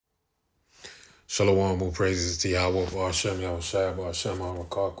Shalom, all praises to Yahweh, Ba'ashem, Yahushua, Ba'ashem,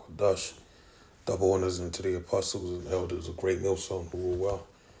 Harakak, Dash. Double honors unto the apostles and elders of Great Millstone who rule well.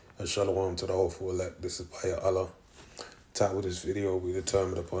 And shalom to the hopeful elect. This is by Allah. Title of this video will be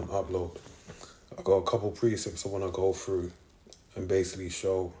determined upon upload. I got a couple precepts I want to go through and basically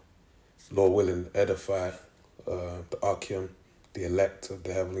show, Lord willing, edify the Akim, the elect of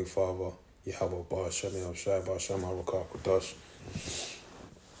the Heavenly Father, Yahweh, Ba'ashem, Yahushua, Ba'ashem, Harakak, Dash.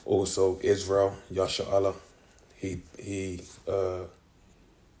 Also, Israel, Yasha Allah, he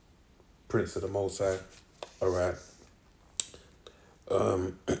Prince of the Most High, all right.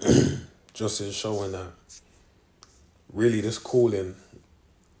 Just in showing that really this calling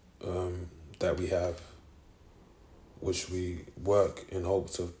that we have, which we work in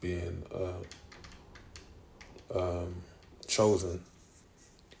hopes of being chosen,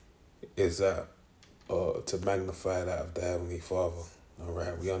 is that to magnify that of the Heavenly Father. All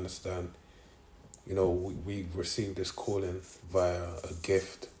right, we understand, we receive this calling via a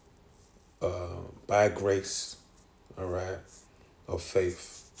gift, by grace, all right, of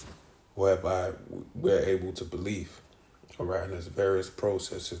faith, whereby we're able to believe, all right, and there's various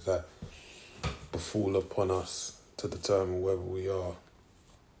processes that befall upon us to determine whether we are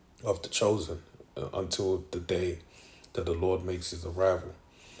of the chosen until the day that the Lord makes his arrival.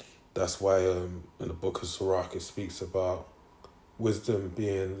 That's why in the book of Sirach it speaks about wisdom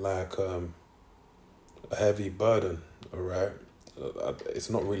being like a heavy burden, all right? It's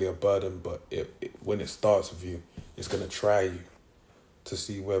not really a burden, but when it starts with you, it's going to try you to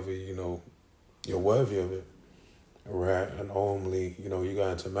see whether, you're worthy of it, all right? And only, you go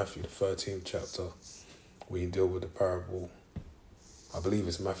into Matthew, the 13th chapter, where you deal with the parable. I believe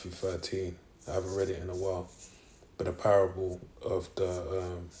it's Matthew 13. I haven't read it in a while. But the parable of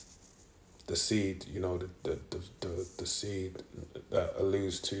the seed, the seed that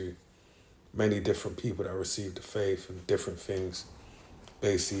alludes to many different people that receive the faith, and different things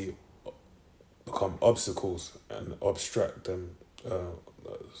basically become obstacles and obstruct them,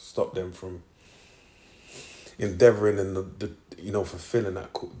 stop them from endeavoring and fulfilling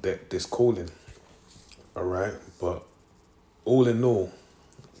this calling. All right, but all in all,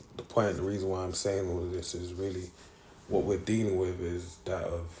 the reason why I'm saying all of this is really what we're dealing with is that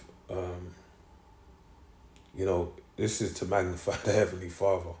of this is to magnify the Heavenly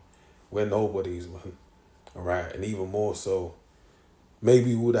Father. We're nobodies, man. All right, and even more so,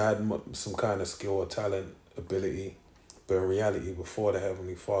 maybe we would have had some kind of skill or talent, ability, but in reality, before the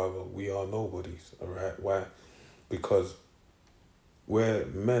Heavenly Father, we are nobodies. All right, why? Because we're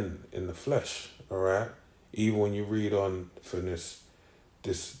men in the flesh. All right, even when you read on from this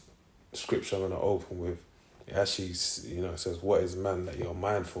scripture I'm going to open with, it actually, it says, what is man that you're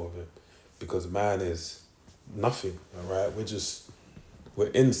mindful of him? Because man is nothing, all right? We're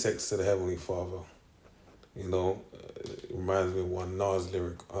insects to the Heavenly Father. It reminds me of one Nas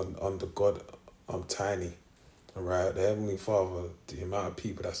lyric, under God, I'm tiny, all right? The Heavenly Father, the amount of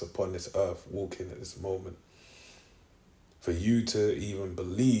people that's upon this earth walking at this moment, for you to even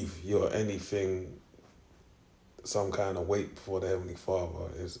believe you're anything, some kind of weight before the Heavenly Father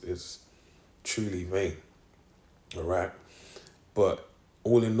is truly vain, all right? But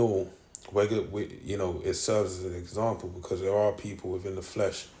all in all, it serves as an example, because there are people within the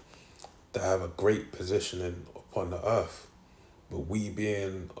flesh that have a great positioning upon the earth, but we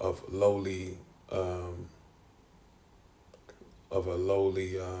being of a lowly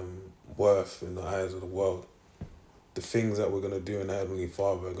worth in the eyes of the world, the things that we're going to do in the Heavenly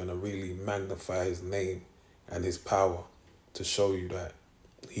Father are going to really magnify his name and his power to show you that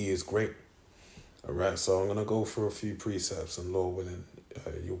he is great. All right, so I'm going to go through a few precepts, and Lord willing,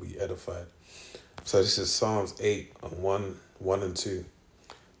 you'll be edified. So this is Psalms 8 and 1 and 2.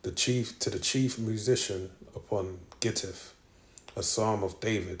 To the chief musician upon Gittith, a psalm of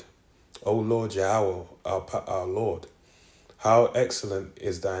David. O Lord Yahweh, our Lord, how excellent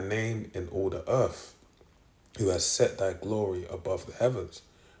is thy name in all the earth, who has set thy glory above the heavens.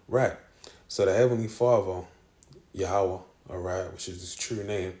 Right, so the Heavenly Father, Yahweh, all right, which is his true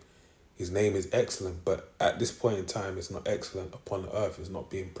name, his name is excellent, but at this point in time, it's not excellent upon the earth. It's not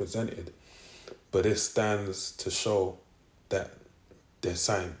being presented. But it stands to show that there's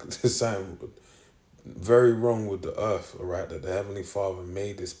something very wrong with the earth, all right, that the Heavenly Father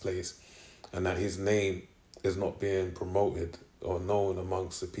made this place, and that his name is not being promoted or known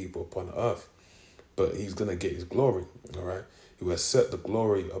amongst the people upon the earth. But he's going to get his glory, all right? Who has set thy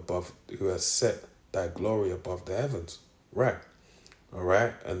glory above the heavens, right? All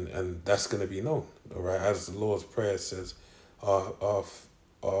right, and that's going to be known, all right, as the Lord's Prayer says, our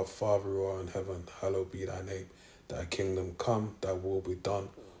Father who art in heaven, hallowed be thy name. Thy kingdom come, thy will be done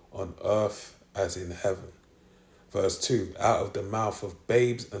on earth as in heaven. Verse 2, out of the mouth of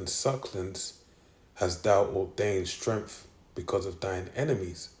babes and sucklings hast thou ordained strength because of thine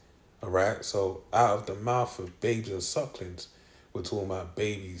enemies. All right, so out of the mouth of babes and sucklings, we're talking about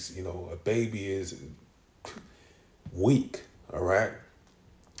babies. You know, a baby is weak, all right?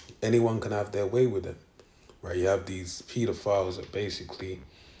 Anyone can have their way with them, right? You have these pedophiles that basically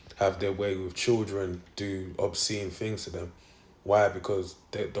have their way with children, do obscene things to them. Why? Because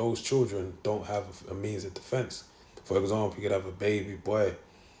those children don't have a means of defense. For example, you could have a baby boy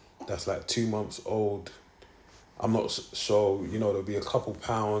that's like 2 months old. I'm not sure, you know, there'll be a couple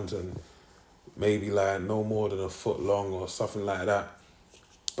pounds and maybe like no more than a foot long or something like that.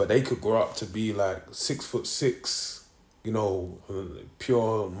 But they could grow up to be like 6'6", you know,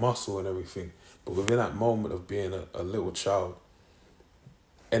 pure muscle and everything. But within that moment of being a little child,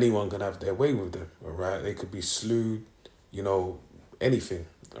 anyone can have their way with them, all right? They could be slewed, you know, anything,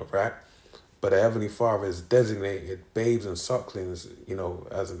 all right? But the Heavenly Father has designated babes and sucklings, you know,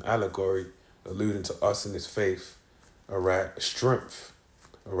 as an allegory, alluding to us in His faith, all right? Strength,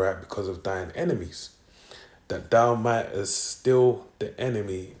 all right, because of thine enemies, that thou mightest still the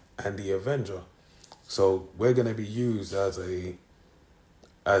enemy and the avenger. So we're going to be used as a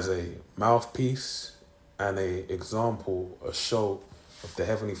mouthpiece and a example, a show of the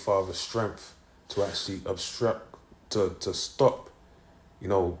Heavenly Father's strength to actually obstruct, to stop, you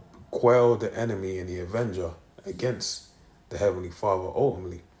know, quell the enemy and the avenger against the Heavenly Father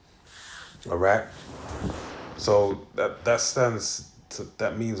ultimately. All right? So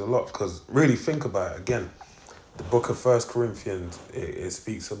that means a lot, because really think about it again. The book of 1 Corinthians, it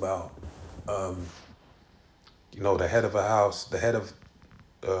speaks about, you know, the head of a house, the head of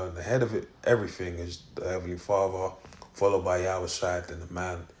it, everything is the Heavenly Father, followed by Yahushua, then the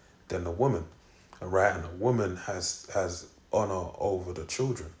man, then the woman. All right? And the woman has honor over the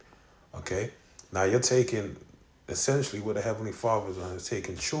children. Okay? Now you're taking, essentially what the Heavenly Father is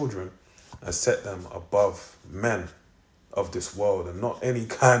taking children and set them above men of this world, and not any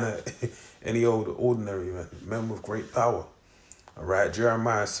kind of, any old ordinary men with great power. All right?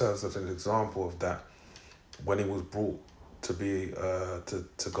 Jeremiah serves as an example of that when he was brought to be,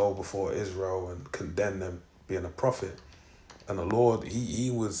 to go before Israel and condemn them being a prophet. And the Lord,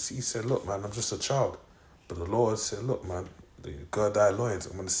 he said, look, man, I'm just a child. But the Lord said, look, man, gird thy loins,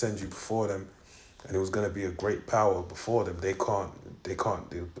 I'm going to send you before them. And it was going to be a great power before them. They can't,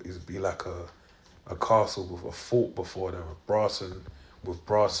 it'd be like a castle with a fort before them, with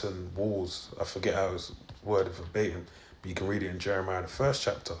brass and walls. I forget how it's worded verbatim, but you can read it in Jeremiah, the 1st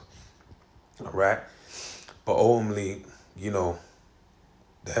chapter. All right? But ultimately, you know,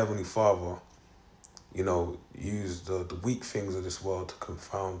 the Heavenly Father, you know, used the weak things of this world to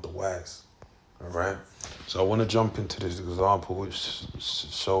confound the wise. All right? So I want to jump into this example, which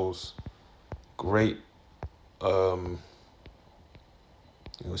shows great,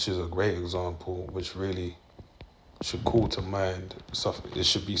 which is a great example, which really should call to mind. It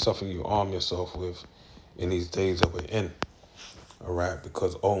should be something you arm yourself with in these days that we're in. All right?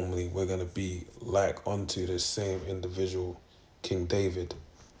 Because only we're going to be like unto this same individual, King David,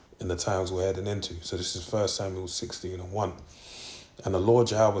 in the times we're heading into. So this is 1 Samuel 16:1. And the Lord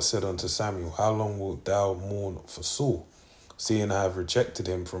Jehovah said unto Samuel, how long wilt thou mourn for Saul, seeing I have rejected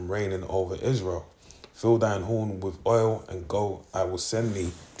him from reigning over Israel? Fill thine horn with oil, and go, I will send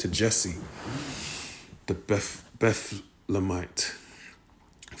thee to Jesse the Bethlehemite,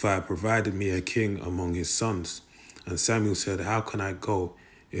 for I have provided me a king among his sons. And Samuel said, how can I go?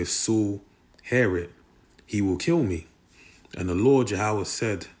 If Saul hear it, he will kill me. And the Lord Jehovah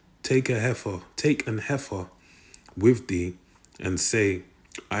said, take an heifer with thee, and say,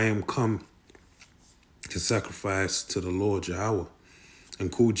 I am come to sacrifice to the Lord Jehovah.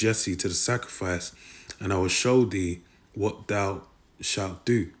 And call Jesse to the sacrifice, and I will show thee what thou shalt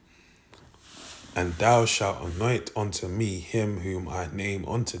do. And thou shalt anoint unto me him whom I name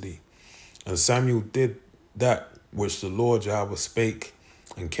unto thee. And Samuel did that which the Lord Jehovah spake,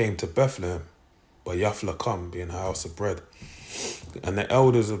 and came to Bethlehem, by Yaflacum, being a house of bread. And the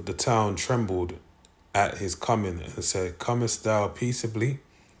elders of the town trembled at his coming, and said, comest thou peaceably?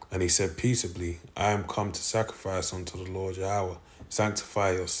 And he said, peaceably. I am come to sacrifice unto the Lord Jehovah.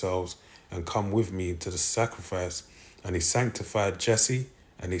 Sanctify yourselves, and come with me to the sacrifice. And he sanctified Jesse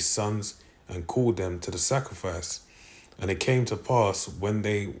and his sons, and called them to the sacrifice. And it came to pass, when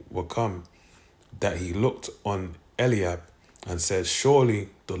they were come, that he looked on Eliab, and said, surely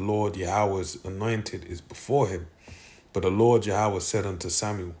the Lord Yahweh's anointed is before him. But the Lord Yahweh said unto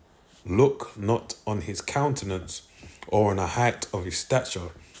Samuel, look not on his countenance, or on the height of his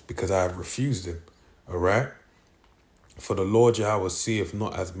stature, because I have refused him. All right? For the Lord Yahweh seeth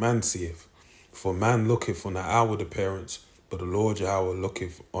not as man seeth. For man looketh on the outward appearance, but the Lord Yahweh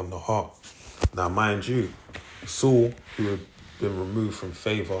looketh on the heart. Now, mind you, Saul, who had been removed from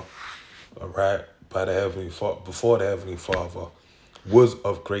favor, all right, by the Heavenly Father, before the Heavenly Father, was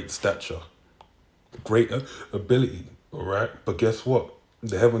of great stature, great ability, all right? But guess what?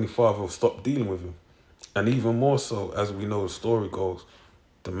 The Heavenly Father stopped dealing with him. And even more so, as we know the story goes,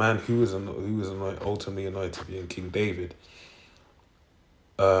 the man who was ultimately anointed being King David,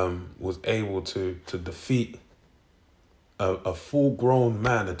 was able to defeat a full-grown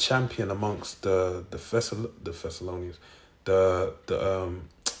man, a champion amongst the Thessalonians, the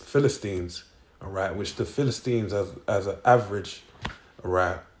Philistines, all right, which the Philistines as an average, all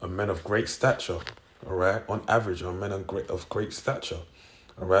right, are men of great stature, all right, on average are men of great stature,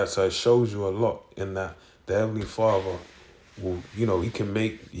 all right. So it shows you a lot in that the Heavenly Father will, he can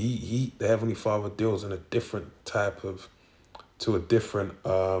make the Heavenly Father deals in a different type of, to a different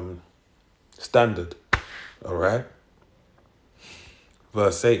standard, all right.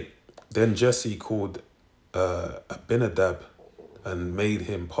 Verse 8, then Jesse called Abinadab and made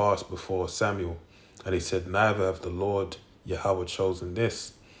him pass before Samuel. And he said, neither have the Lord Yahweh chosen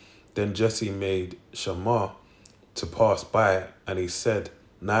this. Then Jesse made Shammah to pass by, and he said,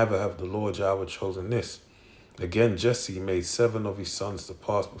 neither have the Lord Yahweh chosen this. Again Jesse made 7 of his sons to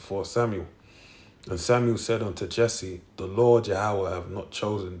pass before Samuel. And Samuel said unto Jesse, the Lord Yahweh have not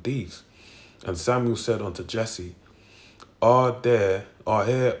chosen these. And Samuel said unto Jesse, are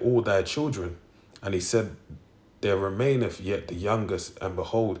here all thy children? And he said, there remaineth yet the youngest, and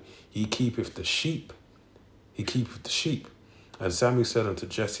behold, he keepeth the sheep. He keepeth the sheep. And Samuel said unto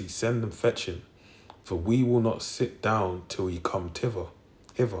Jesse, send and fetch him, for we will not sit down till he come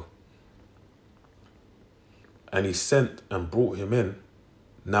hither. And he sent and brought him in.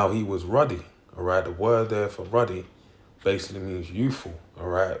 Now he was ruddy, all right? The word there for ruddy basically means youthful, all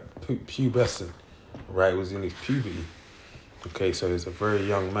right? Pubescent, all right? It was in his puberty. Okay, so he's a very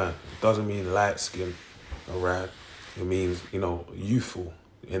young man. It doesn't mean light skin, all right? It means, youthful.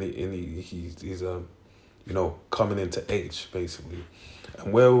 And he's coming into age, basically.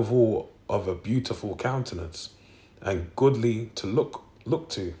 And wherewithal of a beautiful countenance, and goodly to look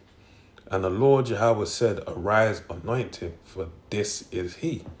to. And the Lord Yahweh said, arise, anoint him, for this is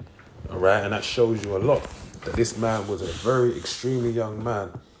he. All right, and that shows you a lot, that this man was a very extremely young man,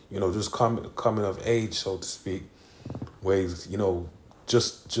 just coming of age, so to speak, where he's, in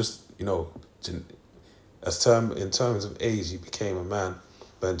terms of age, he became a man,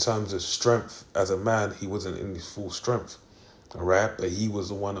 but in terms of strength, as a man, he wasn't in his full strength, all right? But he was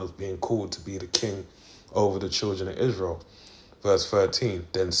the one that was being called to be the king over the children of Israel. Verse 13,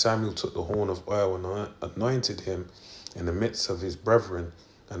 then Samuel took the horn of oil and anointed him in the midst of his brethren,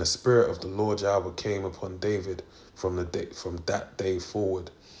 and the Spirit of the Lord Yahweh came upon David from that day forward.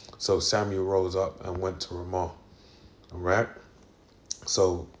 So Samuel rose up and went to Ramah. All right?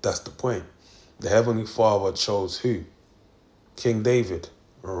 So that's the point. The Heavenly Father chose who? King David,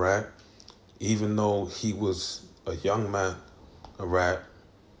 all right? Even though he was a young man, all right?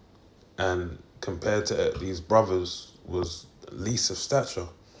 And compared to these brothers, was least of stature,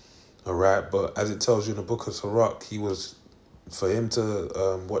 all right? But as it tells you in the book of Sirach, for him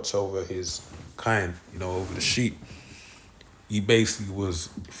to watch over his kind, over the sheep, he basically was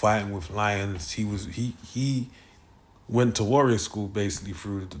fighting with lions. He went to warrior school basically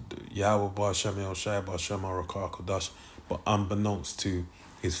through the Yahweh Bar Shem El Shai Bar Shem Arakar Kodash, but unbeknownst to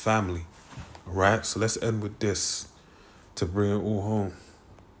his family. All right, so let's end with this to bring it all home.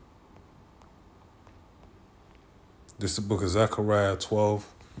 This is the book of Zechariah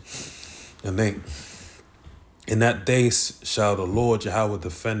 12:8. In that day shall the Lord Yahweh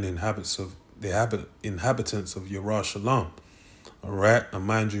defend the inhabitants of Yerushalayim. All right, and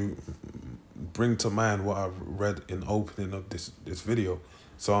mind you, bring to mind what I read in the opening of this video,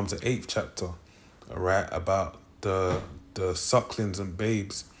 Psalms the 8th chapter, all right, about the sucklings and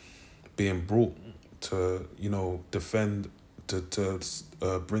babes being brought to defend, to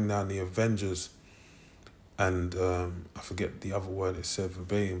bring down the avengers, and I forget the other word it said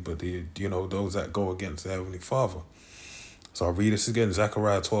verbatim, but those that go against the Heavenly Father. So I'll read this again,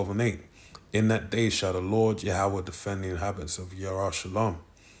 Zechariah 12:8. In that day shall the Lord Yahweh defend the inhabitants of Yerushalayim,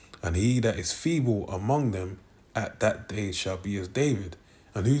 and he that is feeble among them at that day shall be as David.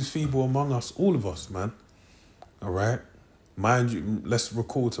 And who's feeble among us? All of us, man. All right? Mind you, let's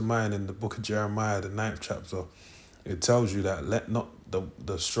recall to mind in the book of Jeremiah, the 9th chapter, it tells you that let not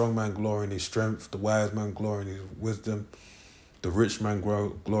the strong man glory in his strength, the wise man glory in his wisdom, the rich man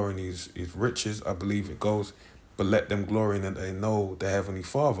glory in his riches, I believe it goes, but let them glory in that they know the Heavenly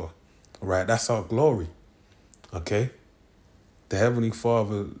Father. All right? That's our glory. Okay? The Heavenly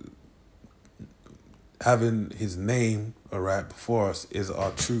Father having his name, all right, before us is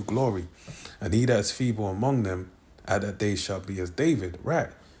our true glory. And he that's feeble among them at that day shall be as David, right?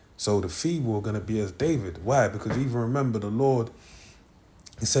 So the feeble are going to be as David. Why? Because even remember the Lord,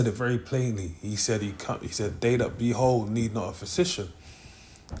 he said it very plainly. He said, he said, they that behold need not a physician.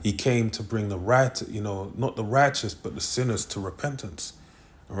 He came to bring the right, not the righteous, but the sinners to repentance.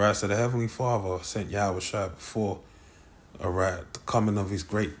 All right, so the Heavenly Father sent Yahweh Shai before, all right, the coming of his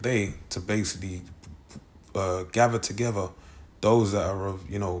great day to basically gather together those that are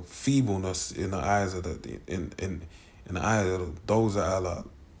of, feebleness in the eyes of in the eyes of those that are like,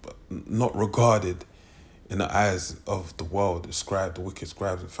 not regarded in the eyes of the world, the wicked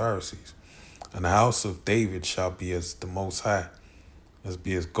scribes and Pharisees. And the house of David shall be as the Most High, as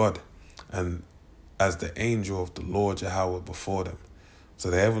God, and as the angel of the Lord Yahweh before them. So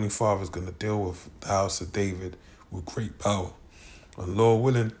the Heavenly Father is going to deal with the house of David with great power. And Lord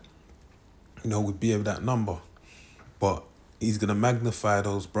willing, we'd be of that number. But he's going to magnify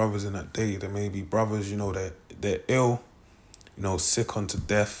those brothers in that day. There may be brothers, they're ill, sick unto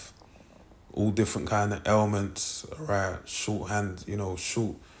death, all different kind of ailments, right? Short hands,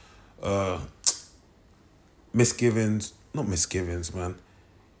 misgivings, not misgivings, man.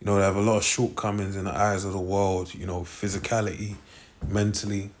 They have a lot of shortcomings in the eyes of the world, physicality,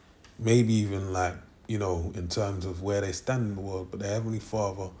 mentally, maybe even in terms of where they stand in the world. But the Heavenly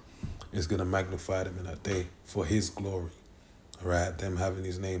Father is going to magnify them in that day for his glory, all right? Them having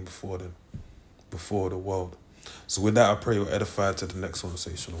his name before them, before the world. So with that, I pray you're edified to the next one.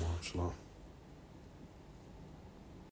 Say shalom, shalom.